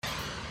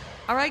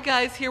All right,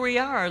 guys, here we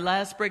are.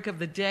 Last break of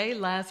the day,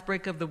 last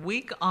break of the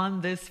week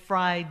on this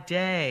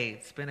Friday.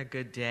 It's been a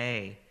good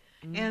day.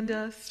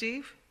 And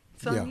Steve,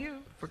 it's on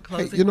you for Hey,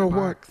 closing you know what?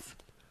 remarks.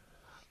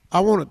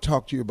 I want to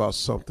talk to you about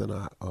something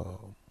I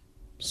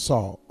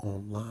saw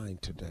online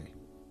today.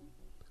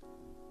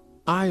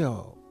 I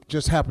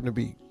just happened to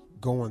be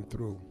going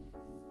through,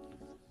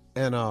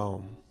 and I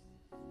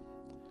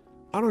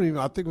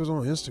think it was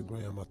on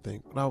Instagram, but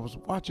I was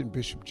watching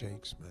Bishop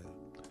Jakes, man.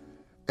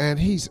 And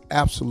he's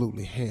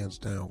absolutely, hands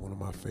down, one of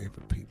my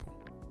favorite people.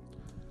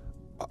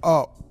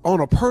 On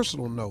a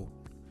personal note,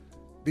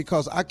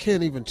 because I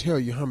can't even tell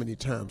you how many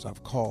times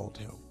I've called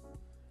him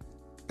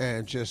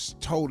and just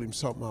told him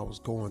something I was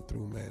going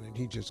through, man, and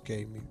he just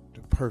gave me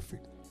the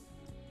perfect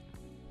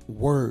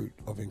word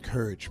of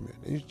encouragement.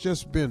 He's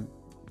just been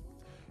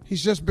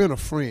a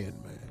friend,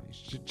 man.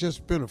 He's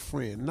just been a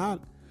friend, not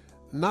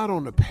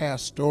on the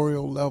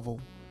pastoral level,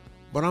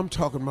 but I'm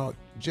talking about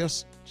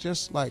just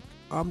like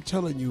I'm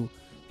telling you,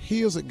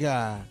 he is a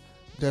guy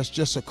that's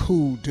just a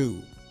cool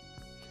dude,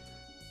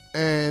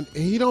 and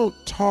he don't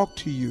talk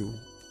to you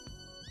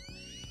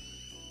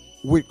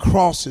with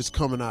crosses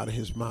coming out of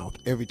his mouth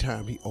every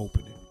time he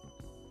open it.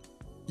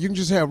 You can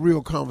just have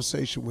real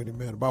conversation with him,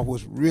 man, about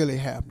what's really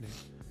happening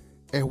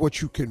and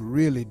what you can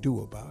really do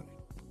about it.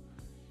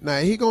 Now,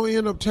 he gonna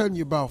end up telling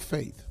you about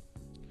faith,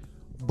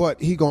 but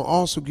he gonna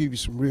also give you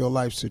some real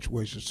life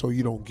situations so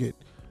you don't get,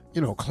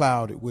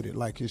 clouded with it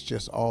like it's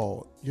just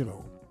all,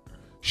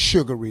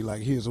 sugary,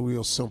 like here's a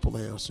real simple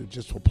answer.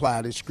 Just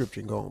apply this scripture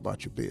and go on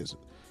about your business,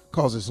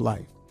 cause it's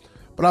life.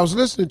 But I was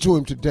listening to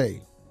him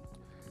today,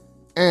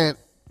 and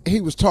he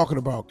was talking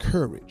about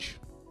courage.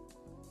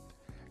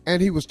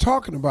 And he was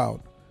talking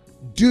about,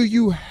 do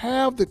you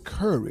have the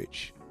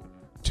courage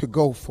to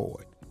go for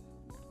it?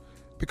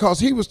 Because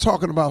he was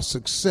talking about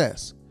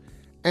success.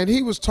 And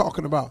he was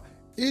talking about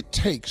it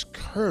takes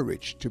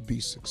courage to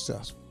be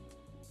successful.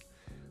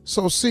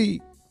 So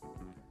see,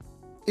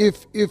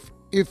 if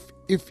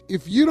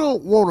you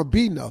don't want to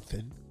be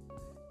nothing,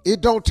 it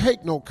don't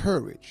take no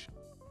courage.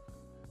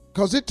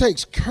 Because it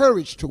takes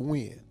courage to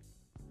win.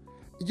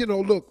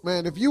 Look,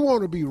 man, if you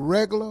want to be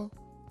regular,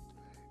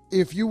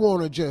 if you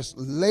want to just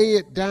lay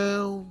it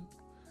down,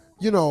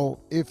 if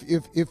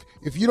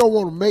you don't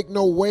want to make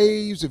no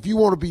waves, if you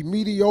want to be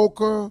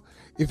mediocre,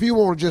 if you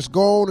want to just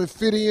go on and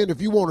fit in,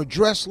 if you want to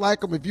dress like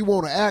them, if you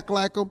want to act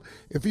like them,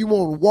 if you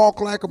want to walk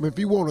like them, if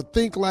you want to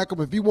think like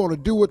them, if you want to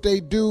do what they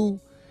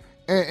do,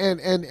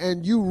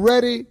 and you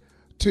ready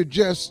to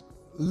just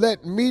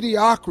let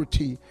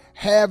mediocrity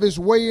have its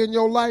way in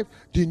your life,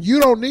 then you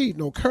don't need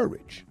no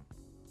courage.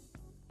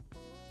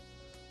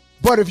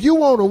 But if you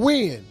want to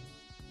win,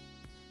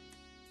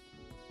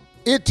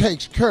 it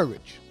takes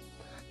courage.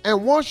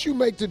 And once you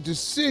make the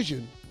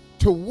decision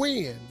to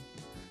win,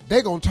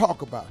 they're going to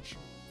talk about you.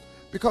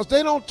 Because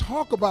they don't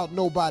talk about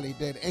nobody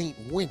that ain't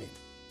winning.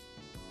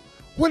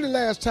 When the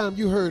last time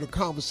you heard a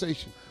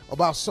conversation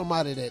about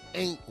somebody that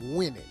ain't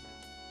winning?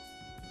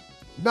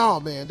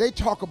 No, man, they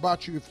talk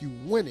about you if you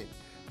winning.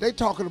 They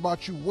talking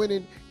about you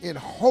winning in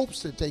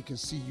hopes that they can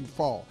see you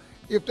fall.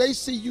 If they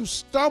see you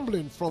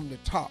stumbling from the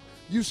top,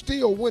 you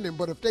still winning,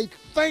 but if they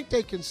think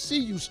they can see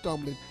you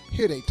stumbling,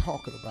 here they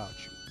talking about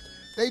you.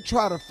 They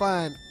try to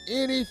find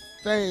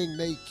anything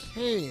they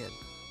can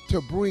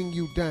to bring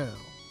you down,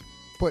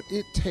 but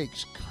it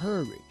takes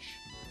courage.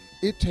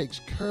 It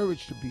takes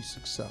courage to be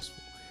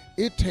successful.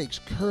 It takes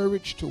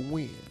courage to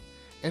win.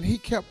 And he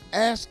kept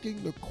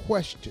asking the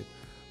question,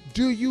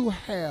 do you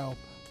have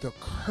the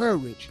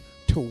courage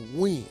to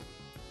win?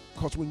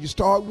 Because when you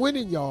start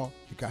winning, y'all,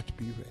 you got to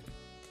be ready.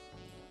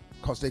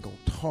 Because they're going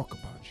to talk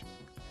about you.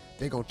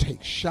 They're going to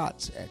take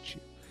shots at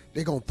you.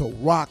 They're going to throw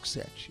rocks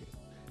at you.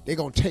 They're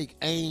going to take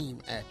aim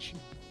at you.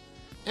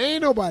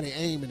 Ain't nobody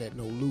aiming at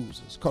no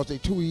losers because they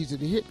too easy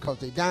to hit because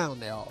they down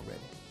there already.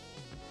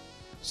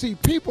 See,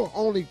 people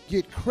only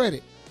get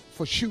credit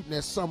for shooting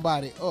at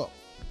somebody up.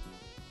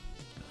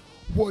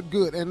 What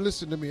good? And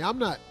listen to me, I'm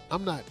not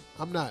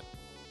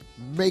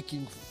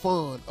making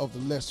fun of the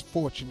less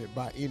fortunate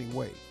by any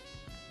way.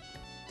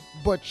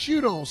 But you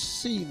don't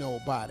see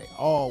nobody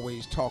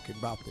always talking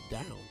about the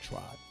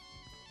downtrodden.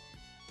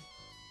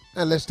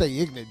 Unless they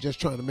ignorant,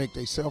 just trying to make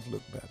themselves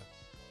look better.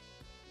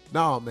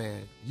 No,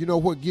 man. You know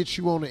what gets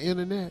you on the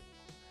internet?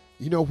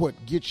 You know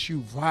what gets you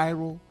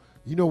viral?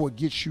 You know what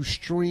gets you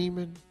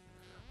streaming?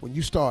 When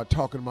you start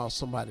talking about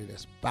somebody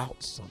that's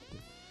about something.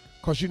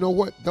 Because you know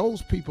what?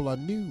 Those people are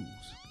news.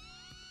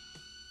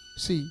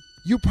 See,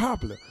 you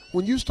popular.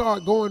 When you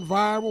start going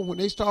viral, when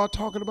they start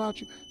talking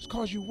about you, it's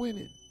because you're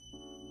winning.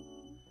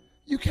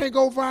 You can't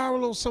go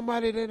viral on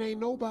somebody that ain't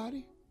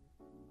nobody.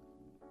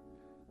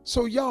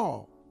 So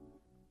y'all,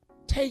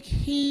 take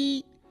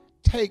heed,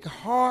 take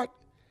heart,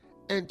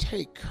 and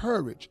take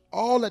courage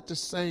all at the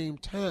same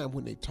time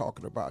when they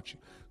talking about you.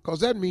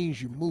 Because that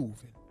means you're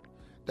moving.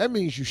 That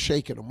means you're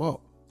shaking them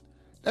up.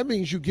 That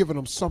means you're giving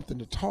them something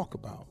to talk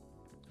about.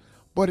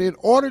 But in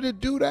order to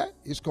do that,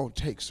 it's going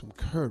to take some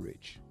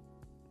courage.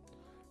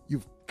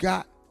 You've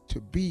got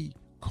to be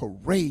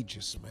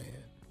courageous,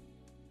 man.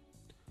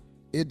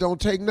 It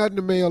don't take nothing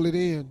to mail it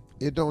in.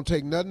 It don't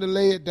take nothing to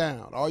lay it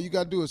down. All you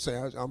got to do is say,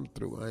 I'm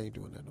through. I ain't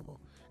doing that no more.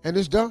 And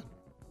it's done.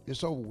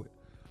 It's over with.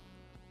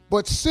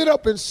 But sit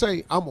up and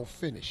say, I'm going to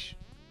finish.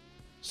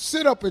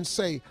 Sit up and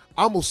say,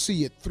 I'm going to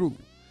see it through.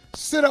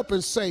 Sit up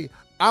and say,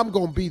 I'm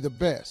going to be the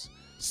best.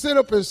 Sit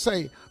up and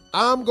say,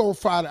 I'm going to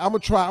fight. I'm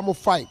going to try. I'm going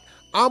to fight.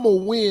 I'm going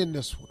to win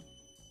this one.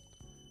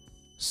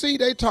 See,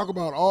 they talk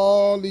about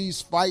all these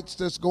fights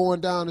that's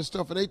going down and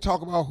stuff, and they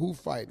talk about who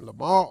fighting.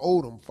 Lamar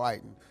Odom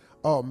fighting.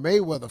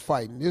 Mayweather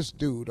fighting this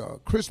dude.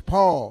 Chris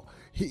Paul.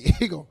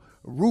 He go,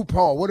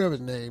 RuPaul, whatever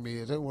his name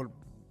is. They want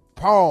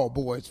Paul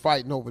boys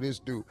fighting over this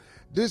dude.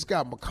 This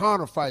guy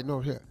McConnell fighting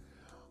over here.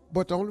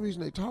 But the only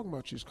reason they talking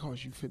about you is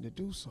because you finna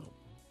do something.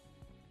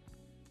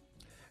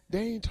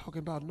 They ain't talking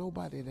about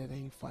nobody that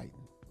ain't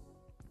fighting.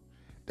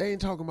 They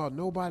ain't talking about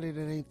nobody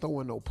that ain't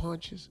throwing no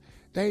punches.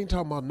 They ain't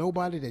talking about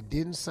nobody that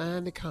didn't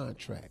sign the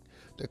contract.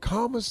 The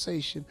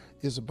conversation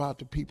is about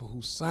the people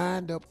who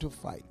signed up to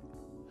fight.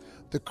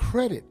 The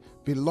credit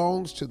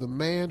belongs to the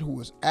man who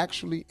was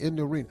actually in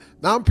the arena.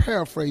 Now, I'm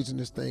paraphrasing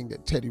this thing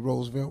that Teddy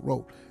Roosevelt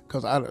wrote,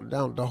 because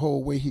the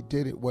whole way he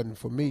did it wasn't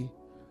for me.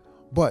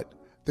 But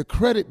the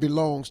credit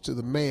belongs to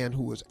the man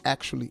who was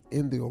actually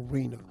in the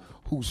arena,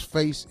 whose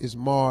face is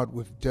marred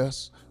with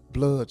dust,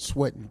 blood,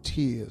 sweat, and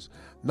tears,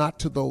 not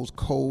to those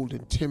cold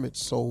and timid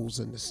souls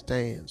in the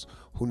stands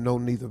who know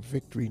neither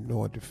victory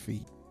nor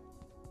defeat.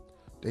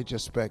 They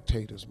just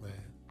spectators, man.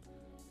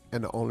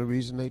 And the only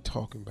reason they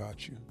talking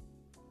about you,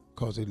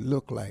 because it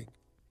look like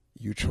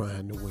you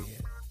trying to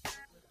win.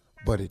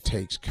 But it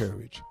takes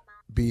courage.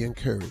 Be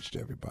encouraged,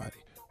 everybody.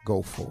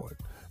 Go for it.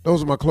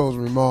 Those are my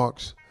closing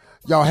remarks.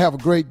 Y'all have a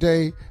great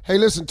day. Hey,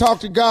 listen, talk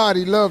to God.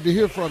 He'd love to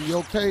hear from you,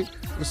 okay?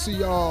 We'll see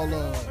y'all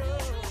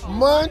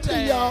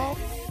Monday, y'all.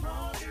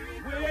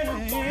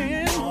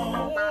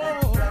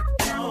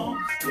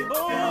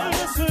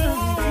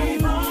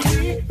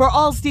 For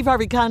all Steve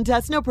Harvey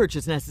contests, no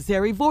purchase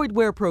necessary, void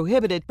where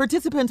prohibited.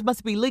 Participants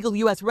must be legal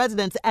U.S.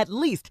 residents at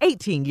least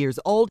 18 years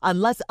old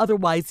unless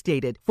otherwise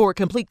stated. For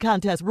complete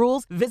contest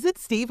rules, visit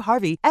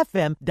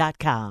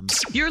SteveHarveyFM.com.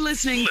 You're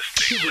listening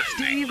to the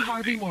Steve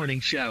Harvey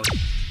Morning Show.